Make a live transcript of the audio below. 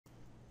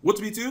What's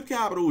up YouTube,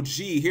 Capital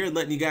G here,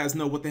 letting you guys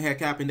know what the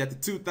heck happened at the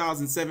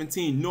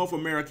 2017 North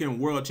American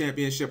World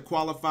Championship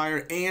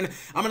qualifier, and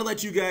I'm gonna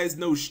let you guys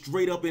know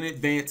straight up in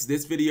advance,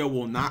 this video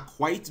will not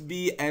quite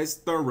be as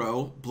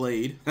thorough,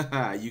 Blade,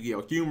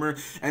 Yu-Gi-Oh humor,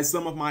 as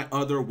some of my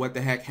other what the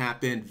heck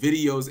happened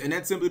videos, and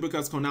that's simply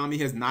because Konami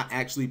has not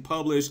actually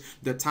published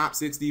the top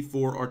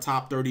 64 or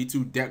top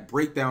 32 deck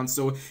breakdown,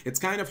 so it's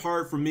kind of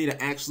hard for me to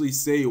actually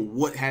say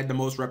what had the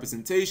most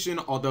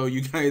representation, although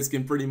you guys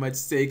can pretty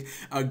much take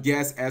a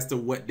guess as to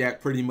what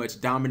deck pretty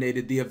much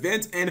dominated the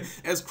event. And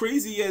as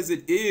crazy as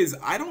it is,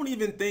 I don't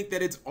even think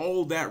that it's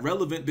all that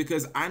relevant,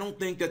 because I don't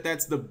think that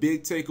that's the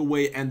big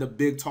takeaway and the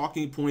big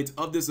talking point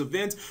of this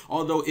event,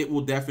 although it will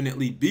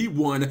definitely be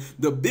one.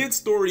 The big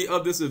story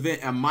of this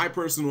event, in my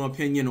personal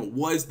opinion,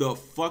 was the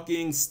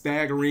fucking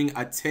staggering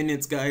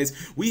attendance, guys.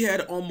 We had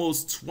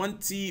almost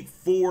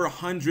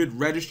 2,400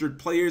 registered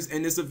players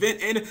in this event,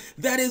 and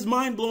that is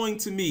mind-blowing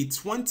to me.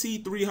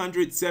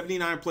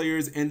 2,379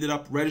 players ended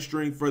up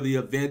registering for the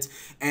event,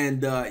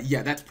 and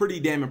yeah, that's pretty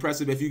damn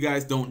impressive. If you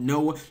guys don't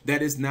know,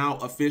 that is now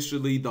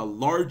officially the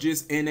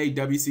largest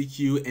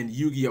NAWCQ in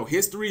Yu-Gi-Oh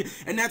history,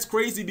 and that's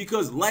crazy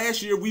because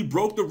last year we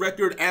broke the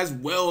record as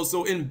well.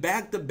 So in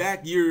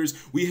back-to-back years,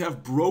 we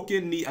have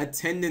broken the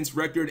attendance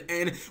record,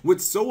 and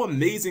what's so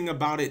amazing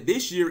about it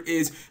this year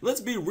is,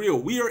 let's be real,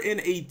 we are in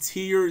a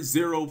tier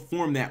 0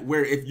 format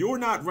where if you're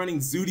not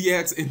running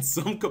Zodiacs in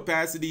some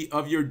capacity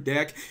of your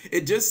deck,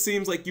 it just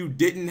seems like you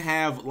didn't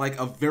have like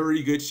a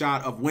very good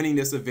shot of winning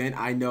this event.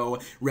 I know,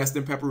 rest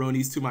in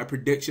pepperonis to my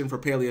prediction for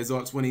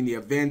Paleozoics winning the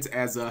event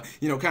as a,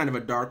 you know, kind of a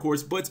dark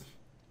horse, but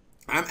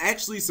I'm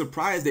actually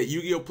surprised that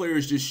Yu-Gi-Oh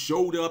players just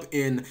showed up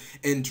in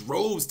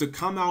droves to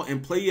come out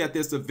and play at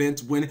this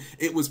event when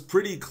it was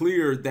pretty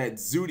clear that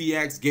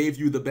Zodiacs gave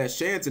you the best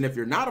chance. And if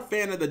you're not a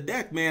fan of the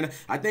deck, man,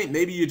 I think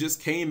maybe you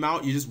just came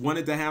out, you just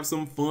wanted to have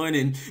some fun,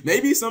 and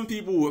maybe some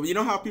people, you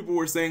know how people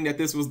were saying that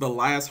this was the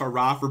last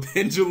hurrah for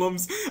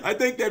pendulums? I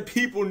think that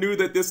people knew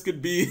that this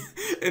could be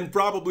and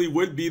probably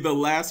would be the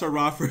last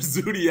hurrah for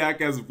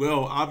Zodiac as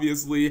well.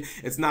 Obviously,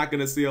 it's not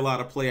going to see a lot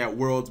of play at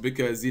Worlds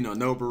because, you know,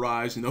 no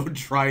Barrage, no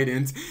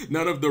Trident,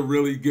 none of the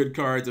really good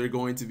cards are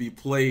going to be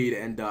played,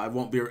 and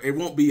it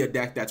won't be a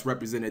deck that's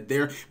represented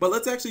there. But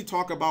let's actually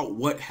talk about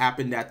what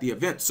happened at the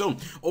event. So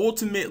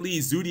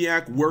ultimately,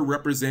 Zodiac were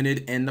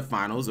represented in the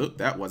finals. Oh,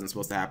 that wasn't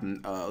supposed to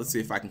happen. Let's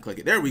see if I can click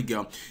it. There we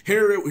go.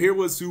 Here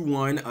was who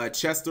won.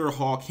 Chester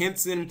Hawk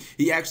Henson.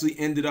 He actually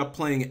ended up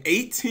playing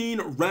 18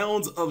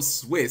 rounds of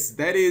Swiss.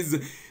 That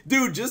is,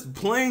 dude, just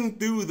playing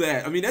through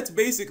that. I mean, that's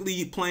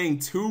basically playing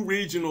 2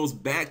 regionals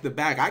back to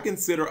back. I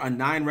consider a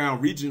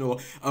 9-round regional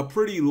a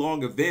pretty long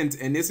event,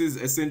 and this is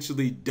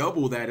essentially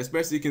double that,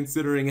 especially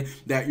considering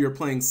that you're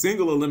playing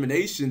single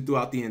elimination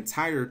throughout the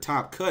entire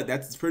top cut.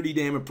 That's pretty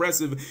damn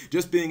impressive,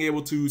 just being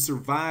able to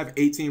survive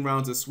 18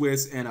 rounds of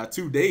Swiss in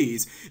 2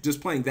 days,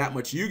 just playing that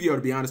much Yu-Gi-Oh,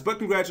 to be honest. But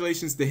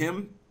congratulations to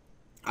him.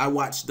 I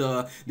watched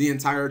the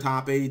entire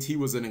top 8. He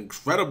was an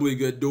incredibly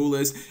good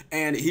duelist,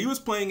 and he was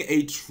playing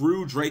a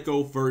true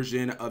Draco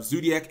version of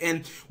Zodiac.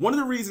 And one of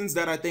the reasons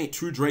that I think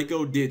true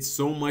Draco did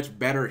so much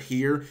better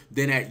here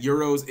than at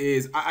Euros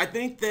is I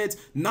think that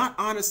not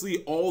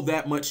honestly all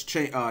that much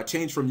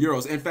changed from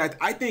Euros. In fact,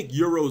 I think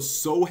Euros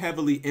so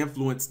heavily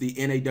influenced the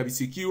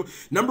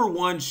NAWCQ. Number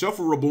one,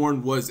 Shuffle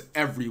Reborn was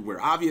everywhere.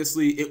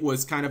 Obviously, it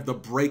was kind of the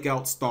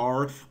breakout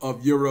star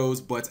of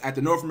Euros, but at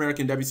the North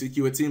American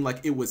WCQ, it seemed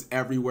like it was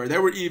everywhere. There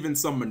were even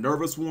some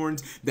Minerva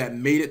Swarms that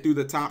made it through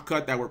the top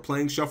cut that were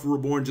playing Shuffle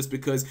Reborn, just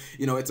because,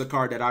 you know, it's a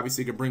card that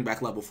obviously can bring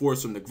back level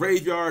 4s from the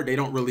graveyard. They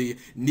don't really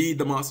need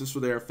the monsters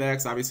for their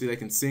effects. Obviously, they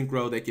can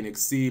synchro, they can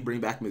exceed,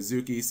 bring back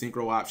Mizuki,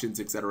 synchro options,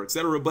 etc.,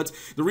 etc. But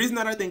the reason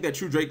that I think that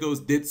True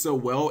Dracos did so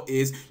well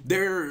is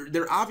they're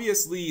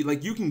obviously,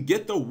 like, you can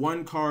get the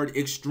one card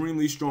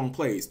extremely strong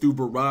plays through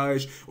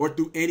Barrage or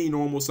through any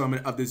normal summon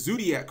of the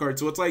Zodiac card.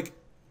 So it's like,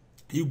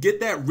 you get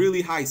that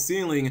really high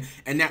ceiling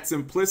and that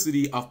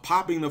simplicity of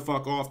popping the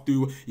fuck off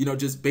through, you know,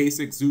 just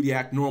basic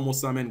Zodiac normal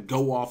summon,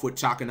 go off with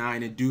Chaka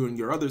 9 and doing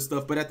your other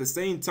stuff. But at the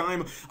same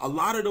time, a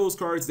lot of those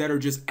cards that are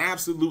just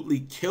absolutely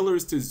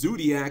killers to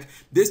Zodiac,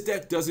 this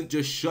deck doesn't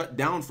just shut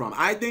down from.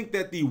 I think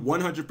that the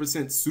 100%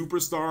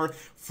 superstar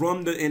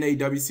from the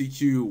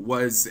NAWCQ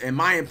was, in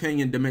my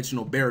opinion,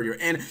 Dimensional Barrier.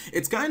 And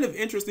it's kind of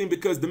interesting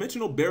because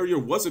Dimensional Barrier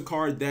was a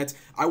card that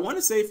I want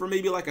to say for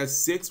maybe like a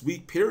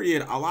 6-week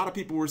period, a lot of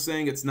people were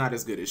saying it's not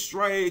as good as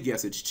Strike.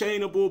 Yes, it's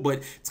chainable,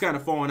 but it's kind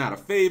of falling out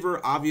of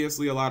favor.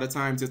 Obviously, a lot of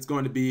times it's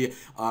going to be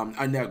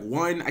a neg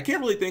 1. I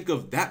can't really think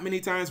of that many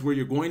times where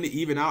you're going to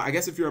even out. I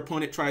guess if your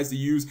opponent tries to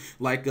use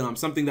like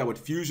something that would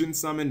fusion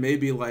summon,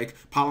 maybe like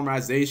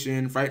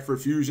Polymerization, Fight for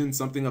Fusion,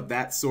 something of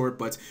that sort,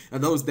 but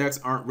those decks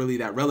aren't really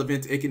that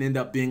relevant. It can end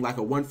up being like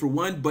a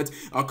 1-for-1, but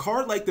a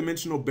card like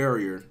Dimensional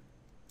Barrier,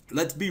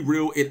 let's be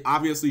real, it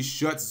obviously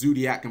shuts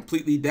Zodiac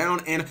completely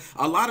down, and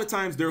a lot of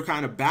times they're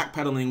kind of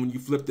backpedaling when you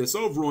flip this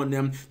over on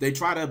them. They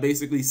try to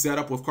basically set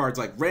up with cards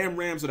like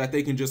Ram so that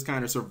they can just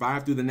kind of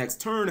survive through the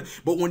next turn,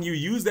 but when you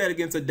use that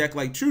against a deck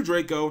like True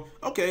Draco,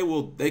 okay,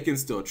 well, they can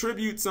still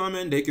Tribute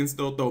Summon, they can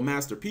still throw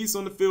Masterpiece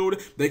on the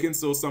field, they can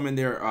still summon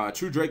their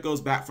True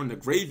Dracos back from the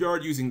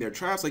graveyard using their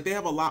traps. Like, they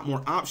have a lot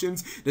more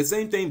options. The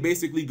same thing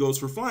basically goes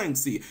for Flying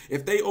Sea.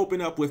 If they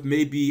open up with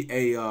maybe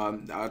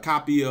a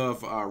copy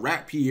of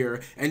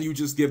Rapier and you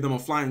just give them a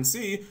Flying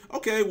Sea,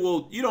 okay,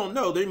 well, you don't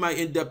know, they might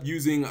end up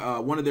using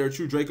one of their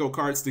True Draco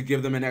cards to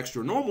give them an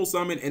extra normal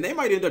summon, and they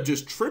might end up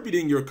just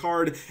tributing your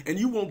card, and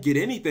you won't get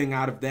anything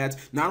out of that.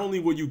 Not only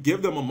will you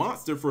give them a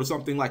monster for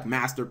something like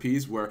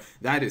Masterpiece, where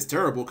that is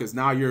terrible because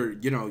now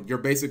you're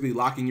basically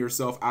locking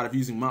yourself out of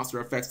using monster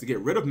effects to get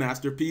rid of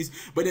Masterpiece,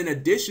 but in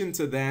addition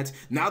to that,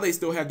 now they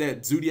still have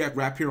that Zodiac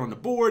Rapier on the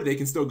board, they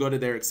can still go to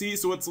their Exceed.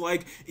 So it's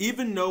like,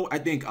 even though I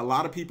think a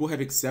lot of people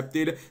have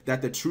accepted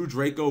that the True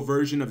Draco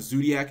version of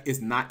Zodiac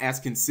is not as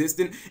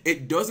consistent,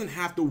 it doesn't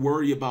have to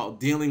worry about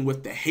dealing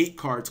with the hate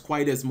cards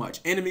quite as much.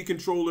 Enemy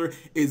Controller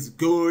is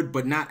good,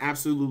 but not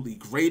absolutely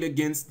great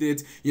against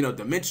it. You know,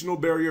 Dimensional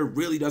Barrier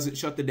really doesn't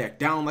shut the deck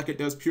down like it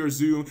does Pure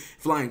Zoo.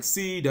 Flying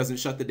Sea doesn't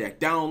shut the deck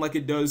down like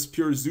it does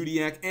Pure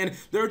Zodiac. And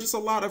there are just a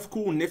lot of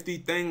cool, nifty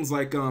things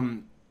like,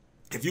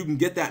 if you can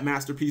get that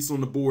Masterpiece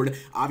on the board,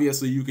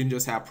 obviously you can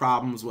just have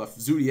problems with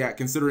Zodiac,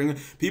 considering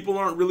people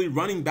aren't really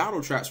running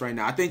battle traps right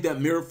now. I think that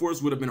Mirror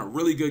Force would have been a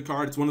really good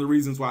card. It's one of the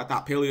reasons why I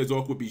thought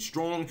Paleozoic would be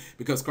strong,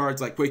 because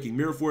cards like Quaking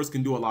Mirror Force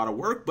can do a lot of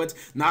work, but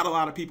not a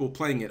lot of people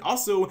playing it.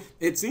 Also,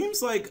 it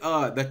seems like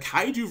the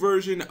Kaiju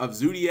version of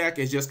Zodiac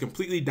is just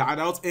completely died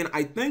out, and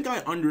I think I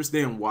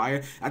understand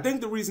why. I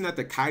think the reason that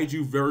the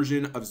Kaiju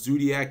version of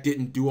Zodiac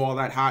didn't do all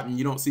that hot, and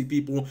you don't see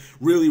people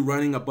really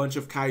running a bunch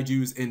of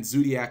Kaijus in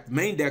Zodiac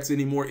main decks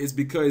anymore, is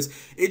because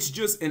it's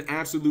just an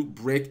absolute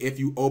brick if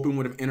you open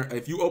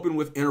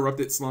with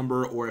Interrupted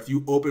Slumber, or if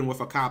you open with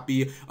a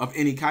copy of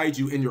any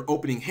Kaiju in your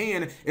opening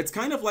hand. It's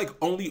kind of like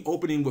only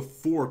opening with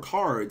 4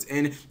 cards,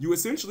 and you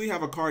essentially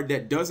have a card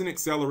that doesn't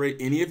accelerate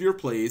any of your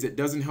plays. It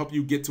doesn't help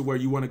you get to where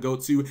you want to go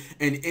to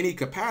in any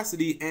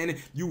capacity, and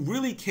you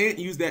really can't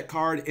use that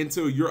card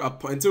until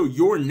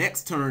your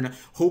next turn,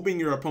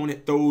 hoping your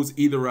opponent throws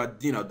either a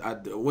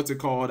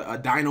a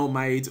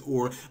Dynamite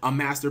or a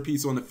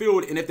Masterpiece on the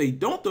field. And if they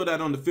don't throw that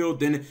on the field,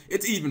 then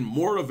it's even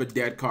more of a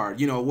dead card.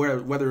 You know,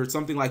 whether it's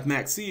something like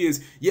Maxx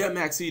is, yeah,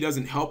 Maxx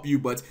doesn't help you,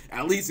 but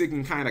at least it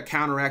can kind of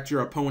counteract your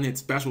opponent's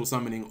special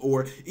summoning,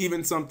 or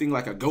even something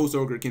like a Ghost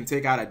Ogre can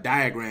take out a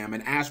Diagram,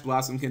 and Ash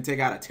Blossom can take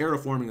out a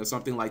Terraforming or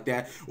something like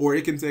that, or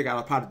it can take out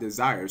a Pot of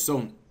Desire.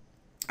 So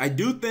I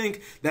do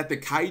think that the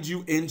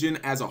Kaiju engine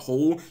as a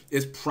whole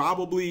is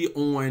probably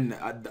on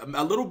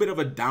a little bit of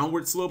a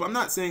downward slope. I'm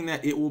not saying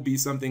that it will be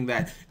something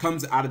that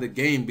comes out of the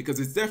game, because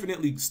it's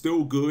definitely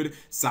still good,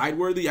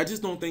 sideworthy. I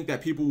just don't think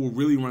that people will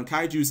really run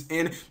Kaijus.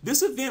 And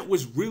this event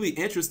was really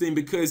interesting,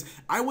 because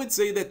I would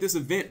say that this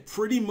event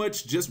pretty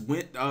much just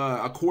went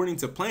according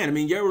to plan. I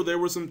mean, yeah, there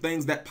were some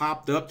things that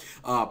popped up.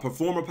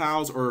 Performer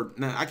Pals, or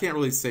nah, I can't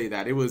really say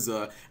that. It was,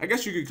 I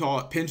guess you could call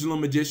it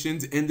Pendulum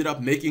Magicians, ended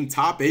up making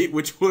top 8,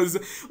 which was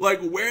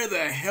like, where the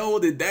hell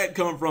did that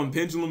come from?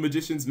 Pendulum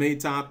Magicians made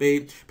top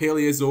 8.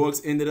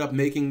 Paleozoics ended up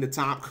making the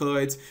top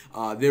cut.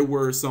 There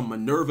were some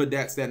Minerva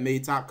decks that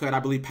made top cut. I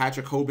believe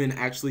Patrick Hoban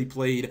actually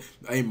played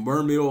a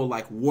Mermill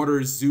like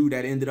Water Zoo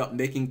that ended up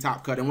making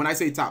top cut. And when I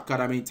say top cut,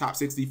 I mean top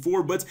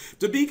 64. But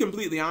to be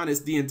completely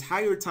honest, the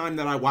entire time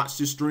that I watched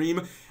the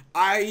stream,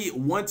 I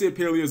wanted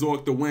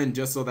Paleozoic to win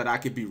just so that I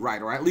could be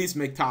right, or at least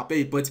make top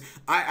 8, but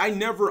I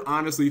never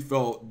honestly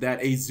felt that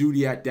a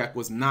Zodiac deck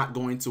was not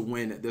going to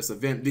win this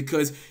event,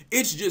 because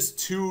it's just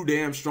too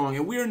damn strong.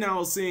 And we're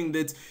now seeing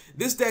that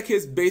this deck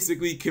has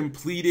basically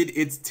completed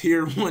its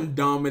tier 1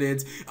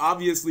 dominance,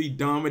 obviously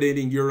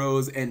dominating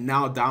Euros and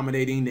now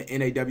dominating the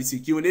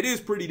NAWCQ. And it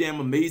is pretty damn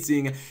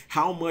amazing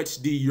how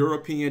much the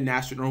European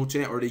National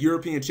or the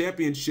European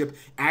Championship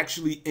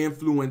actually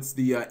influenced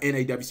the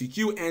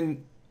NAWCQ.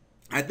 And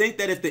I think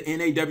that if the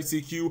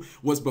NAWCQ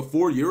was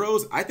before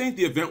Euros, I think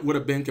the event would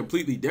have been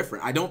completely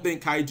different. I don't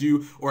think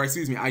Kaiju, or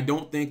excuse me, I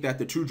don't think that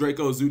the True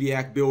Draco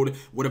Zodiac build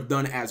would have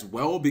done as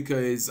well,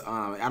 because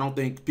I don't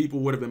think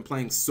people would have been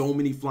playing so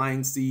many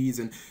Flying Seas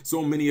and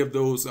so many of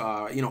those,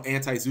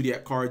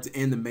 anti-Zodiac cards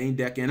in the main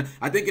deck. And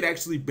I think it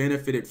actually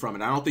benefited from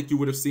it. I don't think you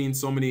would have seen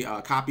so many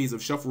copies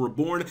of Shuffle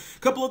Reborn. A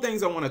couple of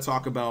things I want to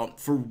talk about.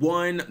 For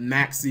one,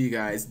 Maxx,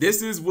 guys.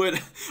 This is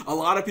what a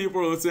lot of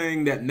people are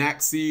saying, that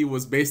Maxx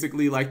was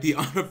basically like the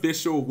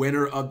unofficial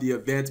winner of the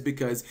event,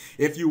 because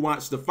if you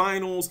watch the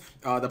finals,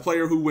 the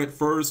player who went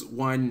first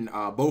won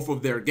both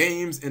of their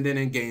games, and then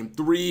in game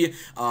 3,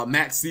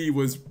 Maxx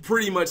was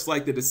pretty much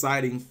like the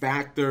deciding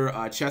factor.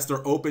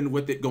 Chester opened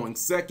with it going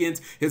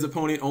second. His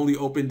opponent only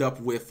opened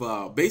up with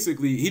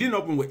basically, he didn't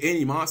open with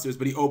any monsters,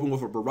 but he opened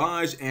with a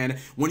barrage. And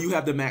when you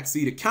have the Maxx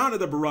to counter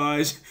the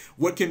barrage,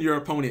 what can your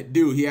opponent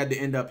do? He had to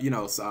end up,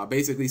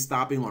 basically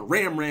stopping on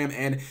Ram,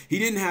 and he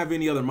didn't have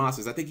any other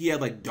monsters. I think he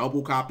had like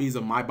double copies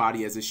of My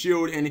Body as a Shield.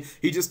 shield, and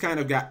he just kind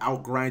of got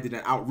outgrinded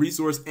and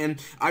out-resourced.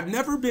 And I've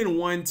never been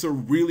one to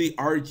really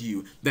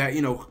argue that,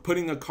 you know,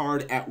 putting a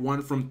card at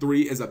 1 from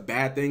 3 is a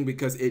bad thing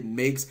because it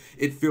makes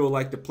it feel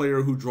like the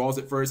player who draws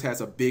it first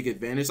has a big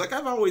advantage. Like,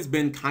 I've always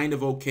been kind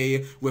of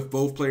okay with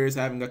both players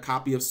having a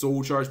copy of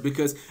Soul Charge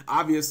because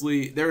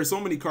obviously there are so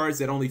many cards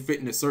that only fit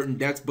into certain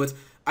decks, but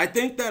I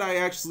think that I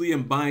actually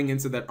am buying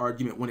into that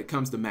argument when it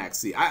comes to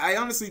Maxx. I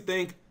honestly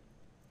think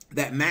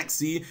that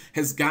Maxx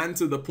has gotten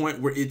to the point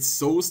where it's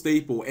so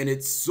staple and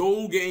it's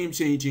so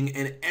game-changing,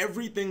 and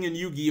everything in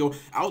Yu-Gi-Oh!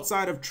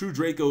 Outside of True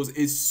Dracos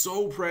is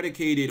so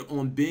predicated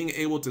on being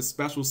able to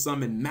special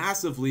summon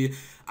massively.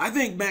 I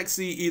think Maxx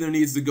either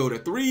needs to go to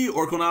 3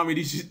 or Konami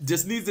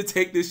just needs to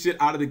take this shit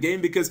out of the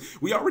game because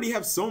we already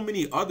have so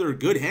many other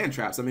good hand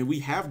traps. I mean, we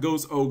have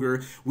Ghost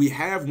Ogre, we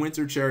have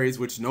Winter Cherries,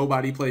 which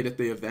nobody played at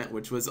the event,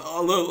 which was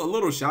a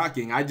little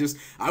shocking. I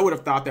would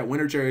have thought that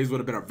Winter Cherries would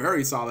have been a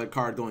very solid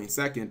card going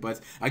second, but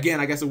again,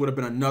 I guess it would have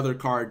been another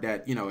card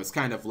that, you know, is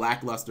kind of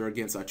lackluster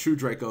against a True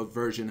Draco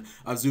version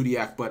of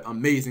Zodiac, but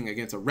amazing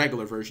against a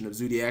regular version of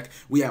Zodiac.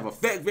 We have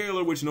Effect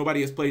Veiler, which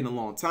nobody has played in a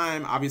long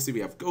time. Obviously,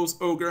 we have Ghost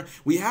Ogre.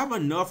 We have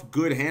enough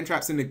good hand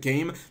traps in the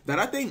game that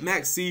I think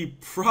Maxx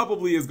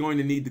probably is going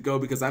to need to go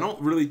because I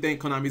don't really think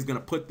Konami's going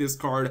to put this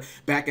card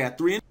back at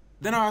 3.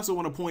 Then I also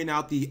want to point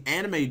out the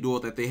anime duel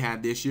that they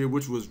had this year,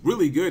 which was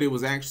really good. It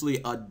was actually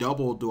a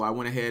double duel. I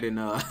went ahead and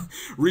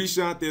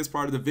reshot this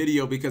part of the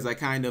video because I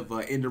kind of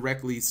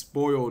indirectly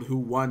spoiled who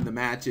won the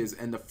matches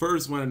and the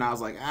first one, and I was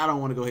like, I don't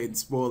want to go ahead and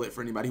spoil it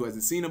for anybody who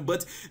hasn't seen them,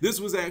 but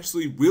this was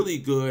actually really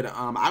good.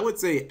 I would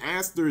say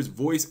Aster's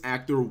voice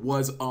actor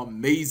was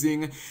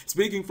amazing.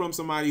 Speaking from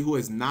somebody who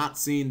has not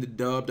seen the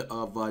dubbed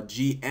of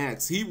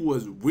GX, he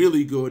was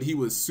really good. He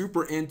was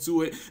super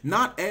into it.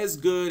 Not as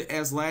good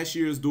as last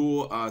year's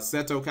duel,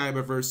 Seto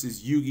Kaiba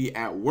versus Yugi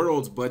at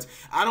Worlds, but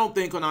I don't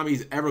think Konami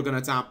is ever going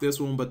to top this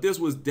one. But this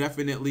was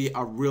definitely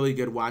a really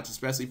good watch,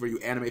 especially for you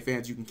anime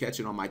fans. You can catch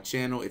it on my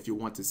channel if you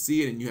want to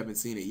see it and you haven't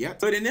seen it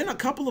yet. And then a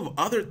couple of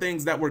other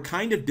things that were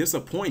kind of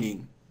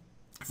disappointing.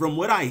 From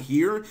what I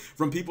hear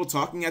from people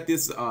talking at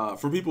this,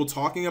 from people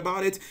talking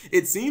about it,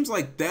 it seems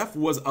like theft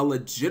was a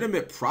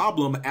legitimate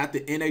problem at the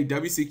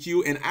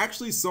NAWCQ, and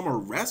actually some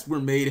arrests were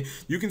made.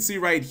 You can see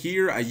right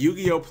here a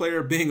Yu-Gi-Oh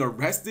player being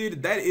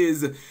arrested. That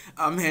is,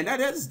 man, that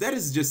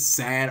is just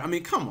sad. I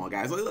mean, come on,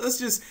 guys. Let's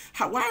just,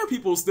 why are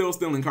people still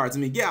stealing cards? I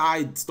mean, yeah,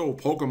 I stole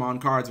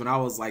Pokemon cards when I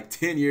was like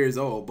 10 years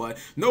old, but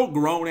no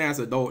grown-ass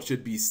adult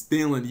should be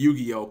stealing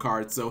Yu-Gi-Oh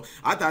cards. So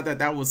I thought that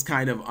that was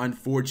kind of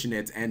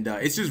unfortunate, and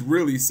it's just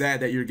really sad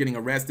that you're getting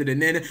arrested.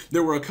 And then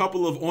there were a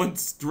couple of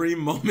on-stream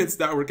moments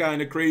that were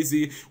kind of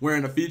crazy, where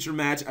in a feature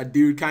match a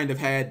dude kind of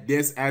had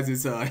this as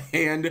his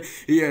hand.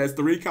 He has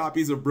 3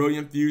 copies of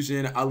Brilliant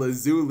Fusion, a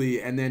Lazuli,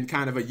 and then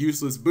kind of a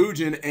useless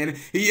Bujin, and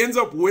he ends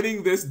up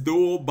winning this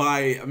duel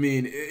by, I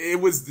mean,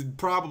 it was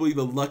probably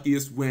the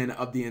luckiest win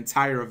of the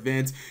entire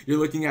event. You're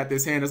looking at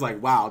this hand, it's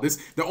like, wow,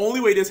 the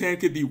only way this hand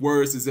could be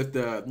worse is if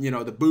the, you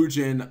know, the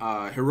Bujin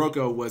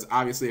Hiroko was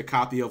obviously a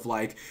copy of,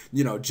 like,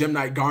 you know, Gem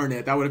Knight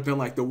Garnet. That would have been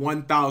like the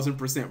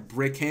 1000%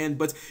 brick hand,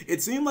 but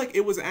it seemed like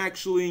it was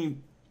actually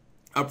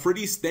a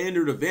pretty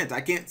standard event.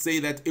 I can't say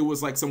that it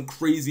was like some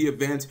crazy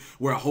event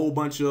where a whole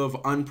bunch of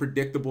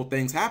unpredictable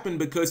things happened,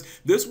 because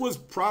this was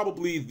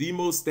probably the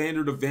most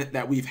standard event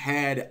that we've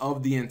had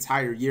of the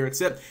entire year,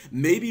 except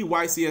maybe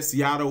YCS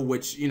Seattle,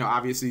 which, you know,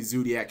 obviously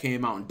Zodiac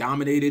came out and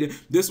dominated.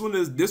 This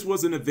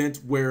was an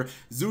event where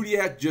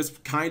Zodiac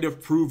just kind of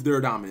proved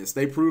their dominance.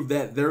 They proved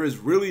that there is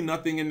really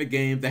nothing in the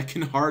game that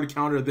can hard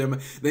counter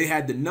them. They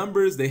had the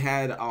numbers, they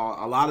had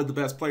a lot of the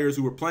best players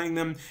who were playing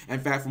them.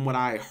 In fact, from what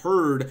I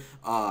heard,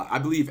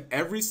 I believe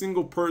every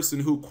single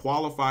person who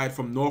qualified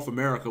from North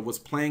America was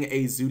playing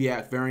a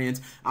Zodiac variant.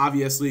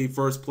 Obviously,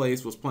 first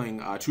place was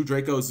playing True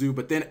Draco Zoo,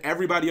 but then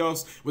everybody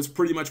else was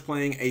pretty much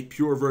playing a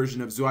pure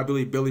version of Zoo. I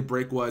believe Billy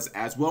Break was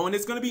as well, and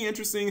it's going to be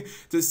interesting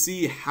to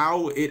see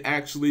how it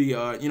actually,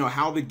 you know,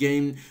 how the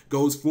game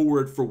goes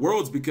forward for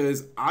Worlds,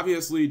 because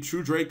obviously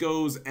True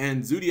Dracos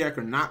and Zodiac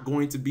are not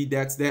going to be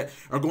decks that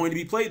are going to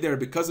be played there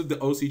because of the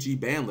OCG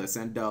ban list.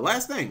 And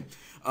last thing,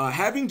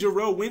 having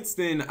Jarrell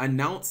Winston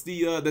announce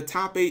the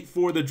top 8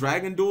 for the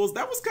Dragon Duels,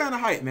 that was kind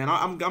of hype, man.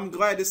 I'm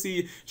glad to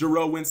see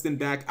Jarrell Winston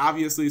back.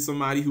 Obviously,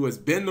 somebody who has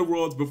been to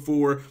Worlds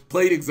before,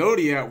 played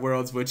Exodia at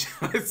Worlds, which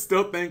I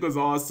still think was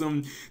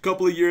awesome. A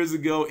couple of years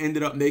ago,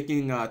 ended up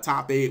making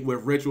top 8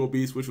 with Ritual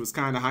Beast, which was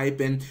kind of hype.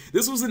 And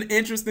this was an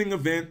interesting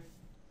event.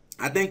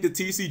 I think the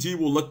TCG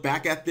will look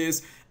back at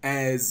this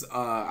as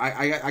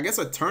I guess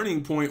a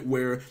turning point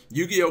where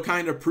Yu-Gi-Oh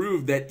kind of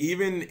proved that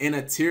even in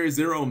a tier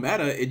 0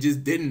 meta, it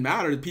just didn't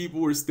matter. People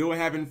were still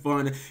having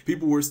fun.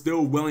 People were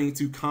still willing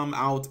to come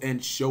out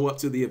and show up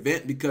to the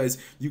event, because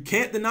you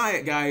can't deny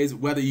it, guys.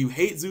 Whether you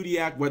hate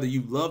Zodiac, whether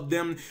you love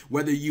them,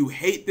 whether you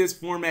hate this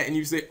format and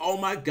you say, oh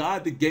my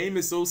god, the game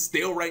is so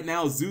stale right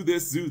now, zoo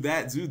this, zoo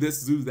that, zoo this,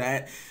 zoo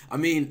that. I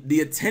mean, the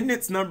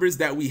attendance numbers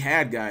that we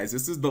had, guys,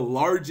 this is the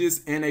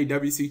largest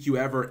NAWCQ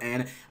ever,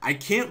 and I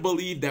can't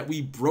believe that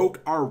we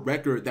broke our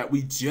record that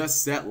we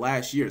just set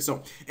last year.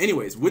 So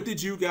anyways, what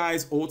did you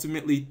guys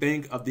ultimately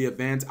think of the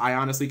event? I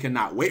honestly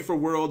cannot wait for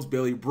Worlds.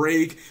 Billy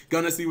Break,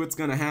 gonna see what's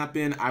gonna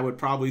happen. I would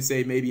probably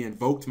say maybe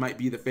Invoked might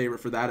be the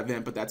favorite for that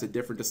event, but that's a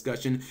different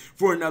discussion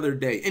for another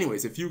day.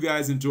 Anyways, if you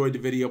guys enjoyed the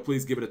video,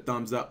 please give it a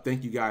thumbs up.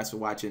 Thank you guys for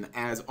watching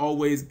as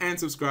always, and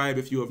subscribe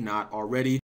if you have not already.